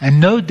is. And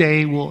no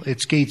day will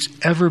its gates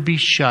ever be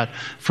shut,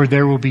 for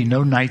there will be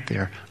no night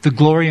there. The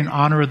glory and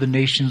honor of the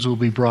nations will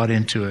be brought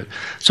into it.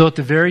 So at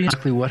the very end,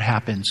 exactly what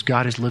happens,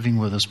 God is living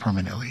with us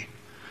permanently.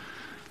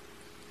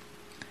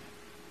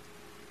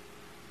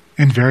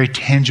 in very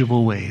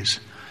tangible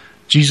ways.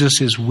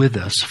 Jesus is with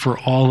us for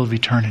all of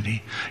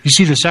eternity. You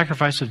see, the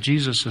sacrifice of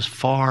Jesus is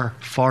far,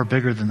 far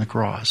bigger than the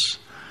cross.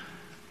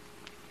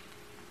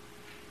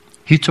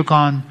 He took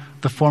on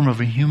the form of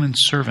a human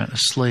servant, a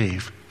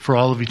slave, for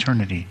all of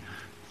eternity,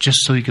 just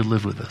so he could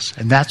live with us.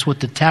 And that's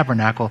what the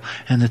tabernacle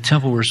and the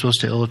temple were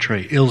supposed to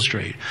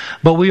illustrate.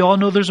 But we all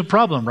know there's a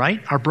problem,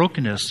 right? Our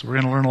brokenness. We're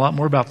going to learn a lot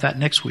more about that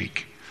next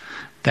week.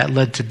 That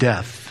led to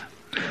death.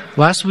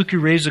 Last week we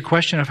raised the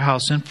question of how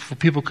sinful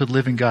people could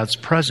live in God's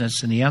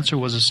presence, and the answer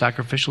was a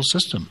sacrificial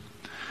system.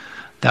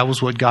 That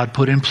was what God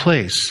put in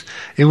place.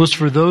 It was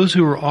for those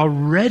who were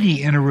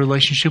already in a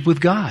relationship with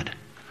God.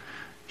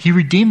 He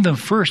redeemed them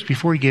first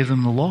before he gave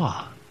them the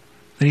law.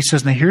 Then he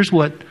says, now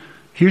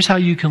here's how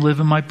you can live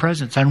in my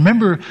presence. I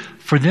remember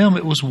for them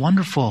it was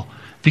wonderful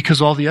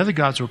because all the other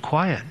gods were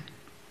quiet,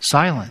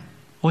 silent.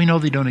 Well, we know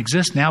they don't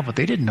exist now, but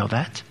they didn't know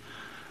that.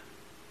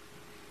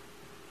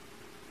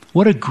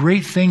 What a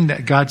great thing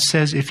that God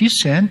says, if you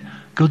sin,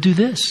 go do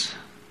this.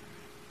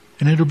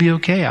 And it'll be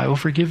okay. I will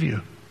forgive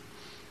you.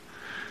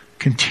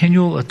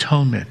 Continual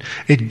atonement.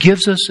 It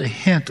gives us a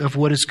hint of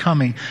what is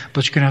coming,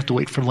 but you're going to have to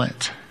wait for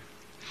Lent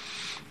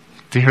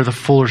to hear the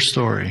fuller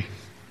story.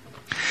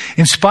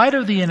 In spite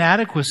of the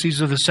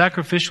inadequacies of the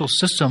sacrificial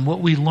system,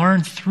 what we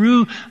learn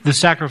through the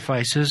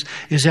sacrifices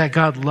is that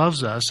God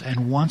loves us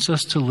and wants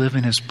us to live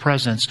in his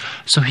presence.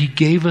 So he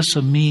gave us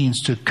a means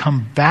to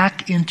come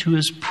back into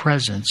his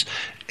presence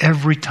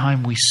every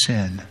time we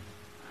sin.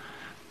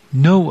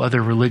 No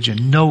other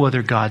religion, no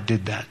other God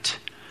did that.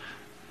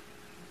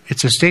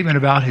 It's a statement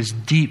about his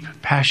deep,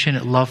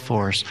 passionate love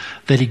for us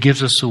that he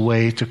gives us a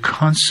way to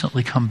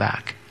constantly come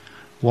back.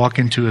 Walk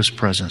into his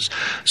presence.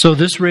 So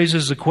this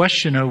raises the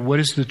question of what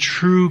is the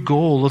true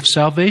goal of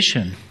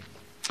salvation?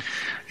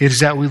 It is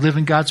that we live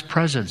in God's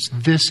presence.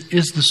 This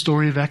is the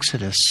story of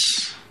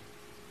Exodus.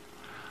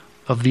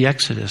 Of the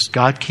Exodus.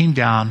 God came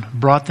down,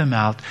 brought them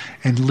out,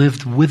 and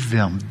lived with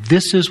them.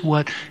 This is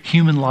what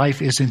human life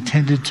is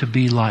intended to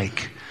be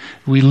like.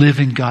 We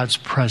live in God's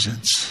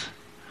presence.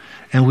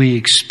 And we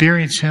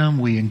experience him,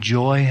 we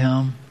enjoy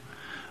him,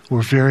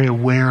 we're very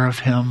aware of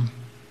him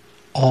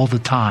all the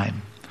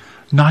time.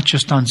 Not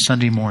just on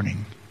Sunday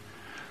morning,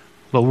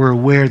 but we're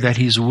aware that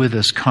he's with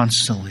us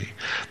constantly.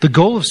 The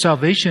goal of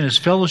salvation is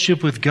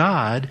fellowship with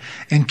God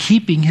and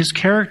keeping his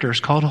characters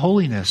called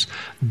holiness.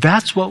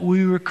 That's what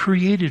we were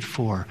created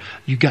for.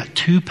 You've got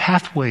two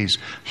pathways.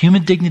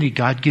 Human dignity,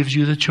 God gives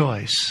you the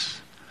choice.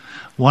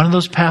 One of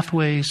those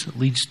pathways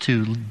leads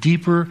to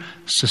deeper,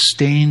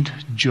 sustained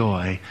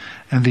joy,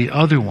 and the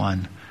other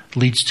one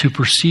leads to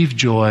perceived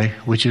joy,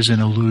 which is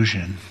an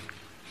illusion.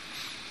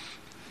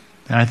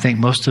 And I think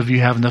most of you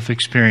have enough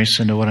experience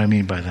to know what I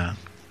mean by that.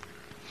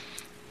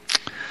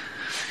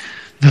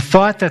 The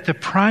thought that the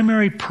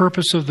primary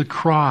purpose of the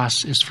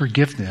cross is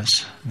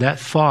forgiveness, that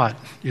thought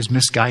is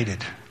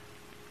misguided.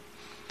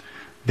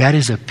 That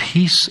is a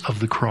piece of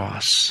the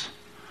cross.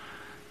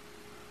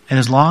 And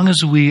as long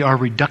as we are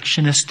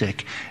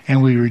reductionistic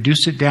and we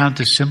reduce it down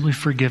to simply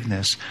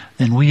forgiveness,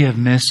 then we have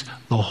missed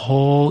the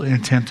whole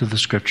intent of the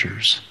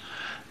Scriptures.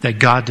 That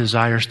God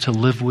desires to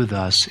live with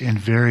us in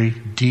very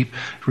deep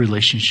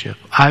relationship.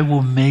 I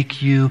will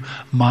make you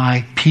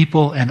my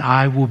people and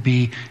I will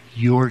be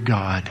your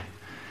God.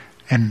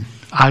 And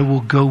I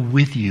will go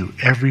with you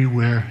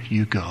everywhere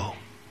you go.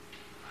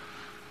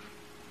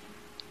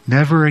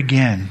 Never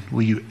again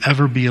will you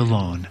ever be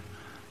alone.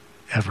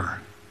 Ever.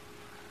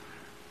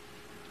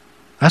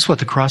 That's what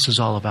the cross is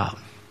all about.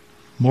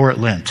 More at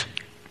Lent.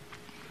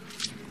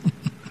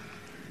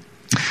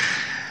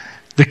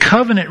 The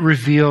covenant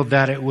revealed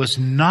that it was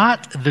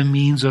not the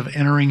means of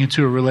entering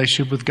into a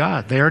relationship with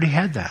God. They already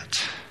had that.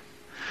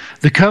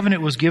 The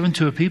covenant was given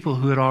to a people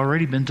who had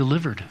already been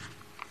delivered.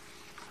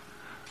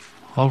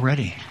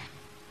 Already.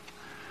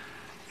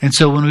 And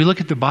so when we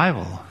look at the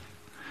Bible,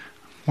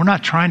 we're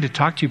not trying to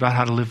talk to you about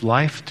how to live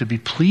life to be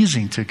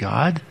pleasing to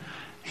God.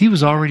 He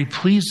was already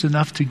pleased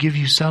enough to give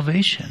you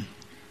salvation.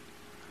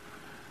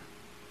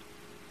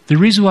 The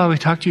reason why we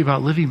talk to you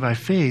about living by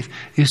faith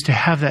is to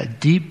have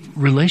that deep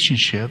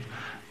relationship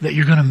that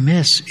you're going to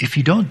miss if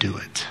you don't do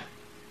it.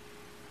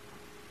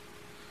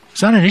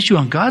 It's not an issue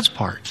on God's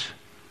part.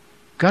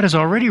 God has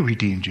already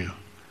redeemed you.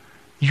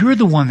 You're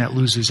the one that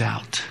loses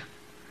out.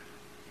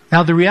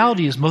 Now, the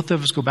reality is most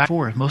of us go back and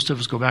forth. Most of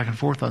us go back and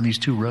forth on these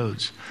two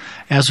roads.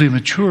 As we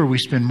mature, we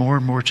spend more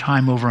and more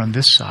time over on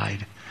this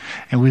side.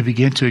 And we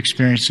begin to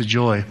experience the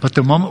joy. But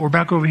the moment we're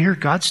back over here,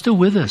 God's still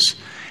with us.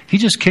 He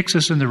just kicks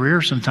us in the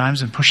rear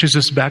sometimes and pushes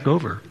us back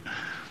over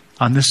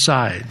on this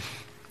side.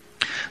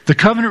 The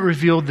covenant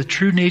revealed the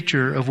true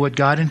nature of what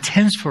God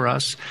intends for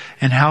us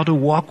and how to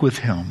walk with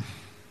him.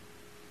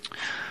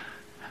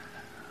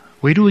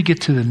 Wait till we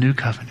get to the new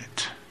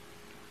covenant.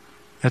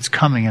 That's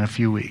coming in a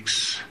few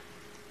weeks.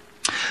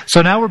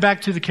 So now we're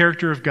back to the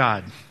character of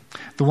God,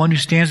 the one who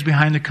stands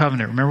behind the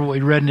covenant. Remember what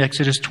we read in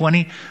Exodus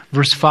 20,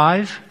 verse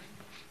 5?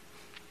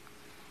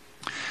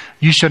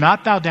 You shall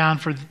not bow down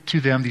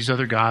to them, these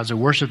other gods, or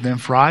worship them.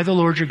 For I, the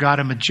Lord your God,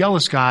 am a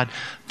jealous God,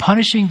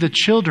 punishing the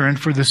children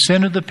for the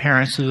sin of the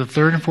parents to the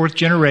third and fourth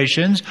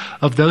generations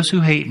of those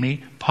who hate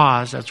me.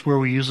 Pause. That's where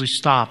we usually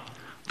stop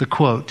the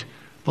quote.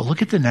 But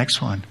look at the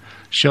next one.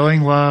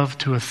 Showing love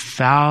to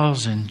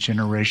 1,000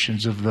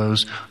 generations of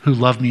those who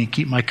love me and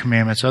keep my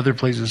commandments. Other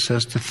places it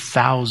says to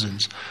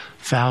thousands,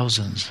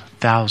 thousands,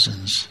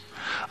 thousands.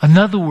 In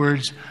other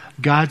words,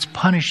 God's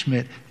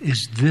punishment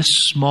is this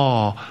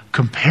small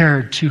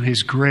compared to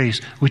His grace,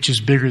 which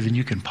is bigger than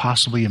you can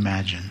possibly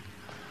imagine.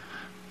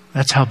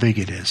 That's how big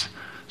it is.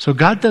 So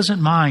God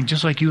doesn't mind,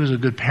 just like you as a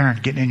good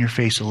parent, getting in your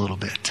face a little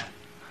bit.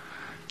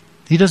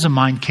 He doesn't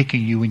mind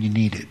kicking you when you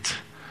need it.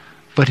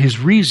 But His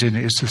reason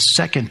is the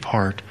second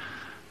part,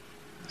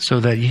 so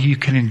that you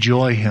can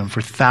enjoy Him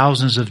for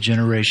thousands of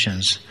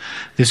generations.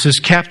 This is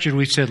captured,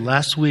 we said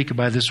last week,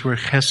 by this word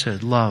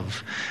chesed,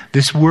 love.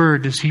 This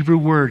word, this Hebrew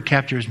word,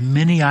 captures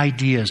many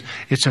ideas.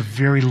 It's a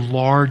very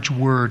large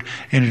word,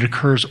 and it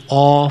occurs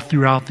all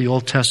throughout the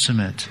Old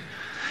Testament.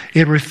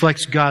 It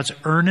reflects God's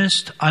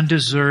earnest,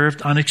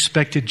 undeserved,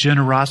 unexpected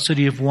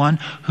generosity of one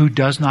who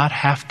does not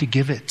have to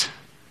give it,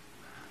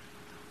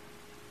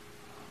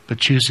 but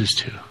chooses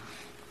to.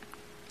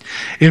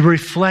 It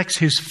reflects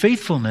His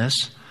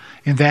faithfulness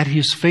in that He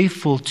is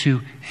faithful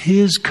to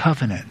His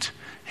covenant,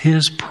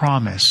 His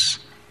promise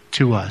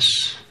to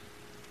us.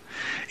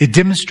 It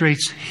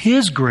demonstrates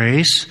His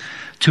grace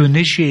to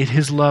initiate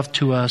His love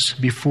to us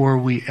before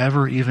we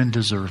ever even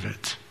deserve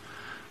it.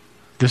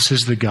 This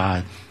is the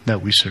God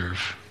that we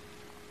serve.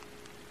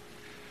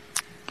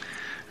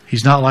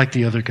 He's not like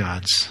the other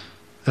gods.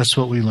 That's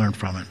what we learn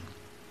from it.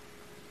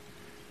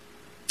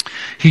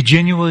 He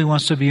genuinely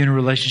wants to be in a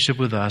relationship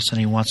with us, and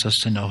He wants us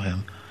to know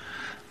Him.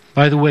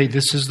 By the way,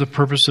 this is the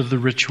purpose of the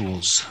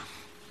rituals.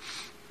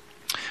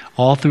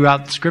 All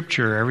throughout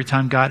Scripture, every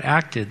time God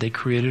acted, they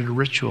created a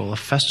ritual, a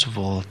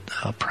festival,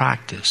 a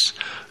practice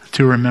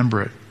to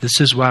remember it.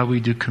 This is why we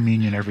do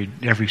communion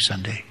every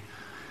Sunday.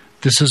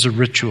 This is a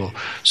ritual.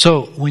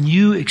 So when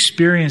you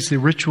experience the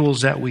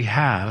rituals that we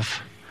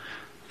have,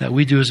 that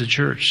we do as a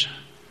church,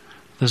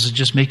 does it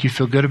just make you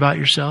feel good about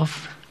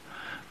yourself?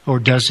 Or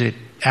does it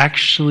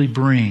actually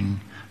bring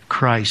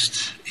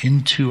Christ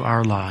into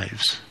our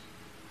lives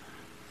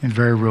in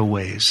very real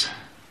ways?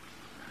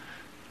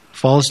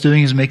 If all it's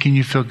doing is making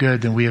you feel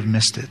good, then we have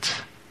missed it.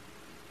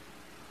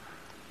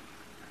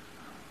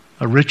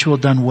 A ritual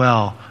done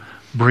well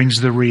brings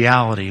the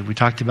reality. We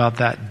talked about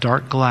that.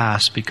 Dark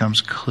glass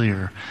becomes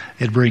clear.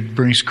 It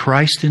brings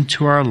Christ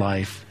into our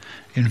life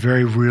in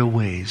very real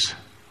ways.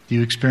 Do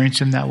you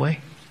experience Him that way?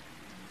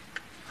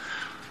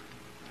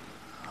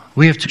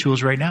 We have two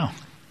rituals right now.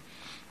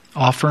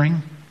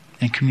 Offering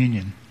and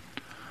communion.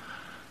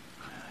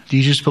 Do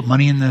you just put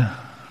money in the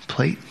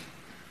plate?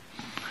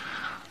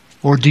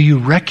 Or do you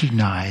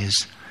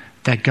recognize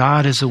that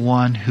God is the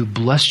one who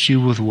blessed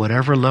you with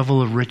whatever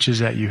level of riches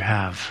that you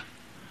have?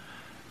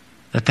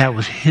 That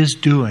was His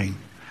doing,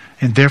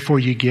 and therefore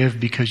you give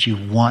because you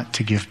want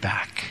to give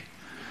back.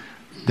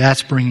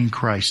 That's bringing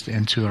Christ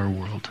into our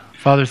world.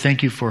 Father,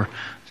 thank You for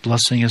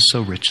blessing us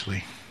so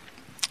richly.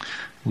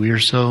 We are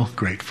so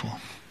grateful.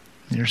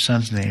 In Your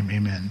Son's name,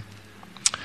 amen.